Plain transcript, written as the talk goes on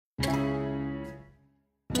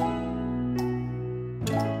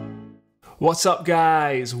What's up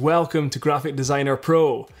guys, welcome to Graphic Designer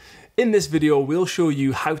Pro. In this video we'll show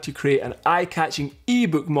you how to create an eye-catching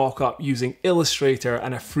ebook mockup using Illustrator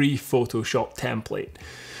and a free Photoshop template.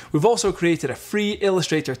 We've also created a free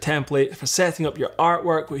Illustrator template for setting up your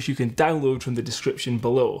artwork which you can download from the description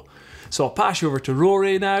below. So I'll pass you over to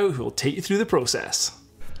Rory now who will take you through the process.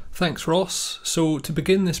 Thanks Ross. So to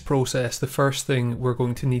begin this process, the first thing we're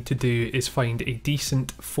going to need to do is find a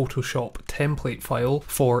decent Photoshop template file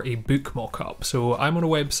for a book mockup. So I'm on a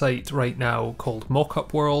website right now called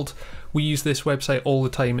Mockup World. We use this website all the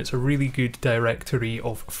time. It's a really good directory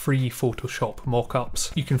of free Photoshop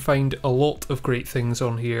mockups. You can find a lot of great things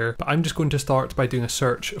on here, but I'm just going to start by doing a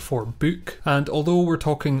search for book. And although we're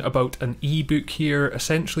talking about an ebook here,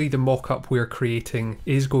 essentially the mockup we're creating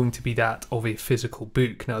is going to be that of a physical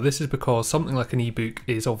book. Now this is because something like an ebook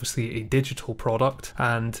is obviously a digital product,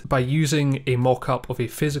 and by using a mockup of a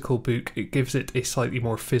physical book, it gives it a slightly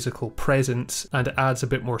more physical presence and it adds a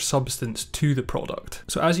bit more substance to the product.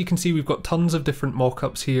 So as you can see, we've got tons of different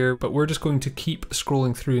mockups here, but we're just going to keep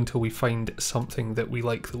scrolling through until we find something that we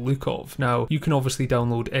like the look of. Now, you can obviously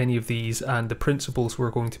download any of these, and the principles we're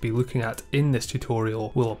going to be looking at in this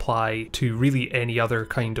tutorial will apply to really any other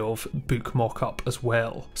kind of book mockup as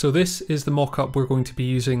well. So this is the mockup we're going to be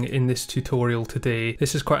using in this tutorial today.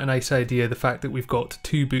 This is quite a nice idea, the fact that we've got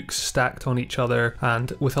two books stacked on each other,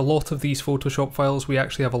 and with a lot of these Photoshop files we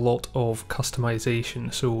actually have a lot of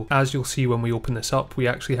customization. So as you'll see when we open this up, we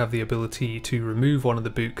actually have the ability to remove one of the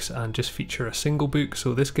books and just feature a single book,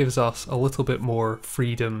 so this gives us a little bit more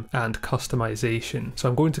freedom and customization. So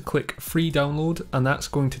I'm going to click free download, and that's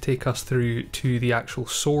going to take us through to the actual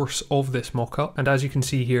source of this mockup. And as you can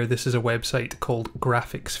see here, this is a website called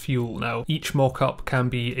Graphics Fuel. Now each mockup can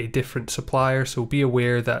be a different supplier, so be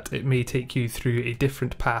aware that it may take you through a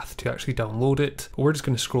different path to actually download it. But we're just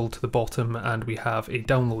going to scroll to the bottom and we have a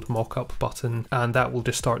download mockup button, and that will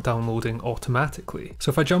just start downloading automatically.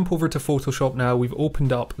 So if I jump over to Photoshop now, we've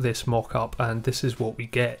opened up this mockup and this is what we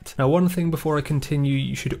get. Now one thing before I continue,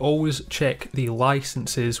 you should always check the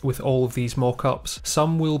licenses with all of these mockups.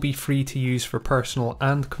 Some will be free to use for personal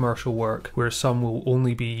and commercial work, whereas some will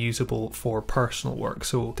only be usable for personal work.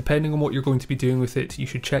 So depending on what you're going to be doing with it, you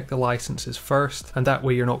should check the licenses first, and that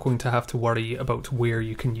way you're not going to have to worry about where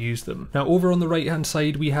you can use them. Now over on the right hand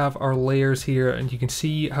side we have our layers here, and you can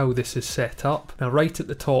see how this is set up. Now right at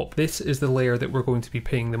the top, this is the layer that we're going to be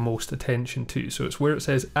paying the most attention to. So it's where it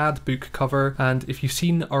says add book cover, and if you've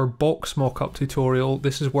seen our box mockup tutorial,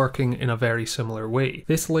 this is working in a very similar way.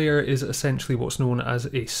 This layer is essentially what's known as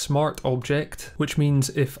a smart object, which means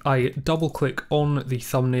if I double click on the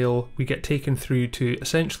thumbnail, we get taken through to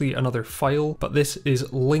essentially another file, but this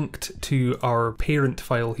is linked to our parent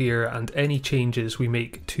file here, and any changes we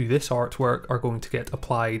make to this artwork are going to get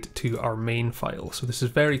applied to our main file. So this is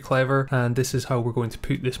very clever, and this is how we're going to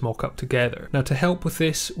put this mockup together. Now to help with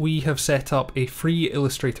this, we have set up a free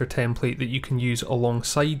Illustrator template that you can use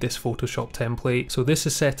alongside this Photoshop template. So this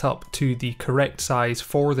is set up to the correct size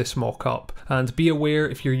for this mockup, and be aware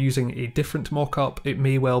if you're using a different mockup, it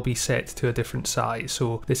may well be set to a different size.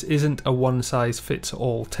 So this isn't a one size fits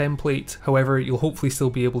all template, however you'll hopefully still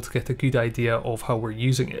be able to get a good idea of how we're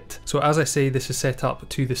using it. So as I say, this is set up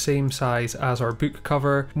to the same size as our book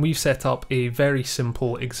cover. We've set up a very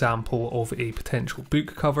simple example of a potential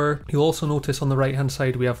book cover. You'll also notice on the right hand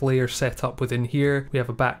side we have layers set up within here. We have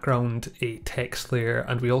a background, a text layer,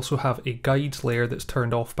 and we also have a guides layer that's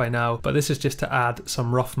turned off by now, but this is just to add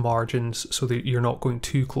some rough margins so that you're not going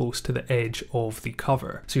too close to the edge of the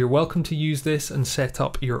cover. So you're welcome to use this and set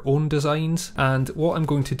up your own designs, and what I'm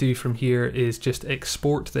going to do from here is just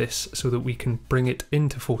export this so that we can bring it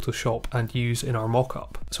into Photoshop and use in our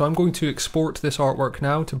mockup. So I'm going to export this artwork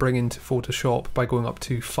now to bring into Photoshop by going up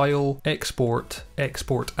to File, Export,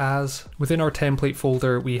 Export As. Within our template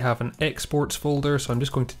folder we have an exports folder, so I'm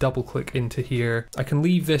just going to double click into here. I can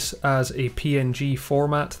leave this as a PNG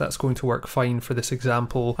format, that's going to work fine for this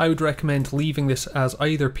example. I would recommend leaving this as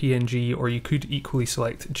either PNG, or you could equally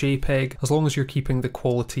select JPEG. As long as you're keeping the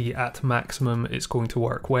quality at maximum, it's going to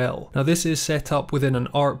work well. Now this is set up within an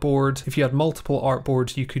artboard. If you had multiple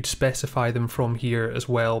artboards you could specify them from here as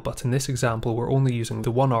well, but in this example we're only using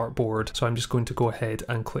the one artboard, so I'm just going to go ahead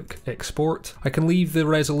and click export. I can leave the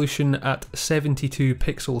resolution at 72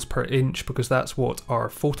 pixels per inch because that's what our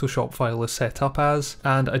Photoshop file is set up as,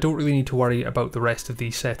 and I don't really need to worry about the rest of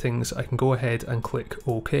these settings. I can go ahead and click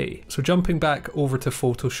OK. So jumping back over to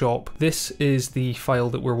Photoshop, this is the file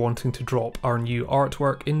that we're wanting to drop our new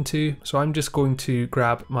artwork into. So I'm just going to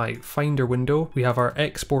grab my Finder window. We have our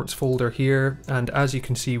exports folder here, and as you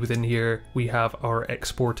can see within here we have our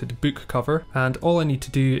exported book cover, and all I need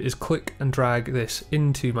to do is click and drag this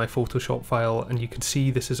into my Photoshop file, and you can see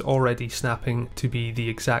this is already snapping to be the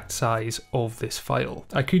exact size of this file.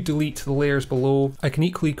 I could delete the layers below. I can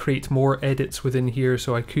equally create more edits within here,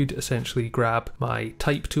 so I could essentially grab my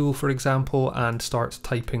type tool for example and start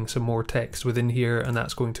typing some more text within here, and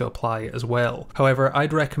that's going to apply as well. However,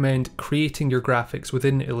 I'd recommend creating your graphics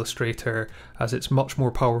within Illustrator as it's much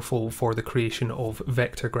more powerful for the creation of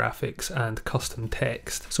vector graphics and custom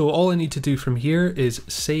text. So all I need to do from here is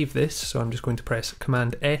save this. So I'm just going to press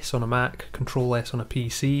Command S on a Mac, Control S on a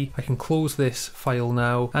PC. I can close this file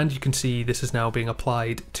now, and you can see this is now being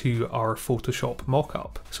applied to our Photoshop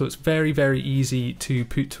mockup. So it's very, very easy to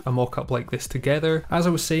put a mockup like this together. As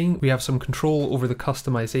I was saying, we have some control over the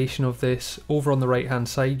customization of this. Over on the right hand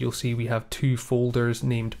side, you'll see we have two folders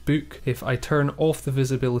named Book. If I turn off the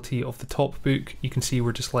visibility of the top book, you can see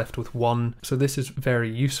we're just left with one. So this is very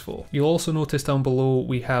useful. You'll also notice down below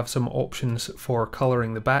we have some options for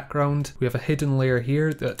coloring the background. We have a hidden layer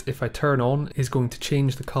here that if I turn on is going to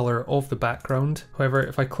change the color of the background. However,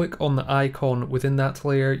 if I click on the icon within that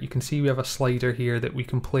layer, you can see we have a slider here that we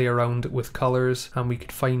can play around with colors, and we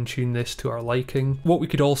could fine tune this to our liking. What we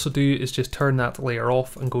could also do is just turn that layer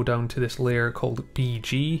off and go down to this layer called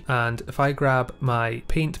BG, and if I grab my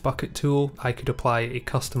paint bucket tool, I could apply a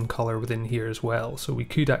custom color within here as well. So we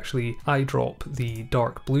could actually eyedrop the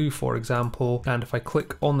dark blue for example, and if I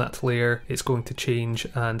click on that layer it's going to change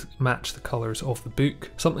and match the colors of the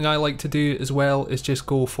book. Something I like to do as well is just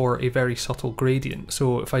go for a very subtle gradient.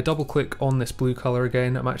 So if I double click on this blue color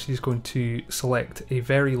again, I'm actually just going to select a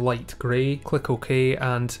very light grey, click OK,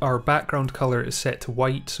 and our background color is set to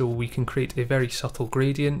white, so we can create a very subtle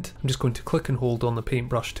gradient. I'm just going to click and hold on the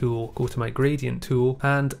paintbrush tool, go to my gradient tool,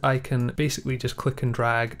 and I can basically just click and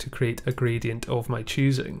drag to create a gradient of my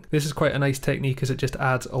choosing. This is quite a nice technique as it just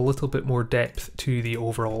adds a little bit more depth to the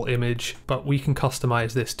overall image, but we can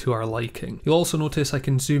customize this to our liking. You'll also notice I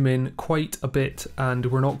can zoom in quite a bit and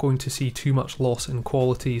we're not going to see too much loss in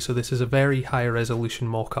quality, so this is a very high resolution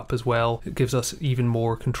mockup as well. It gives us even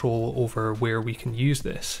more control over where we can use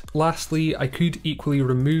this. Lastly, I could equally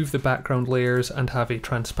remove the background layers and have a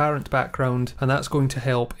transparent background, and that's going to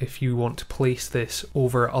help if you want to place this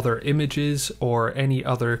over other images or any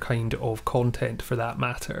other kind of content for that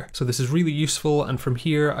matter. So this is really useful, and from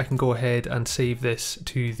here I can go ahead and save this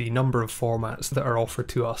to the number of formats that are offered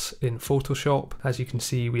to us in Photoshop. As you can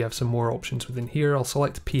see, we have some more options within here. I'll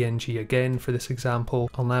select PNG again for this example.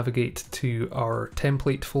 I'll navigate to our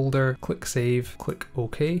template folder, click save, click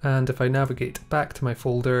OK, and if I navigate back to my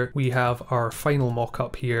folder, we have our final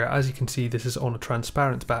mockup here. As you can see, this is on a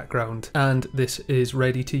transparent background and this is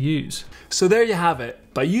ready to use. So there you have it.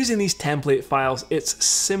 By using these template files, it's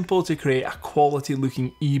simple to create a quality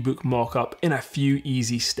looking ebook mockup in a few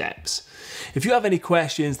easy steps. If you have any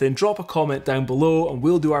questions, then drop a comment down below and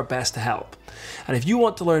we'll do our best to help. And if you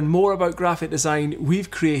want to learn more about graphic design,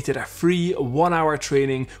 we've created a free 1-hour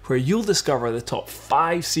training where you'll discover the top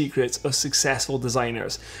 5 secrets of successful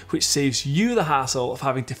designers, which saves you the hassle of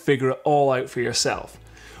having to figure it all out for yourself.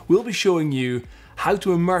 We'll be showing you how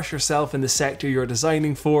to immerse yourself in the sector you're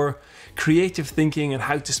designing for, creative thinking and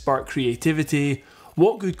how to spark creativity,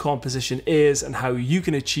 what good composition is and how you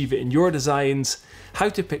can achieve it in your designs, how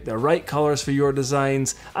to pick the right colors for your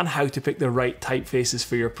designs, and how to pick the right typefaces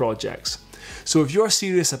for your projects. So if you're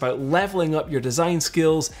serious about leveling up your design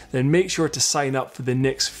skills, then make sure to sign up for the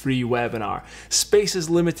next free webinar. Space is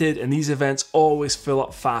limited and these events always fill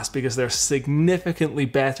up fast because they're significantly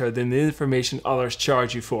better than the information others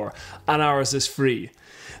charge you for, and ours is free.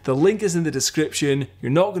 The link is in the description.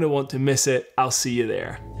 You're not going to want to miss it. I'll see you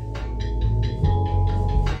there.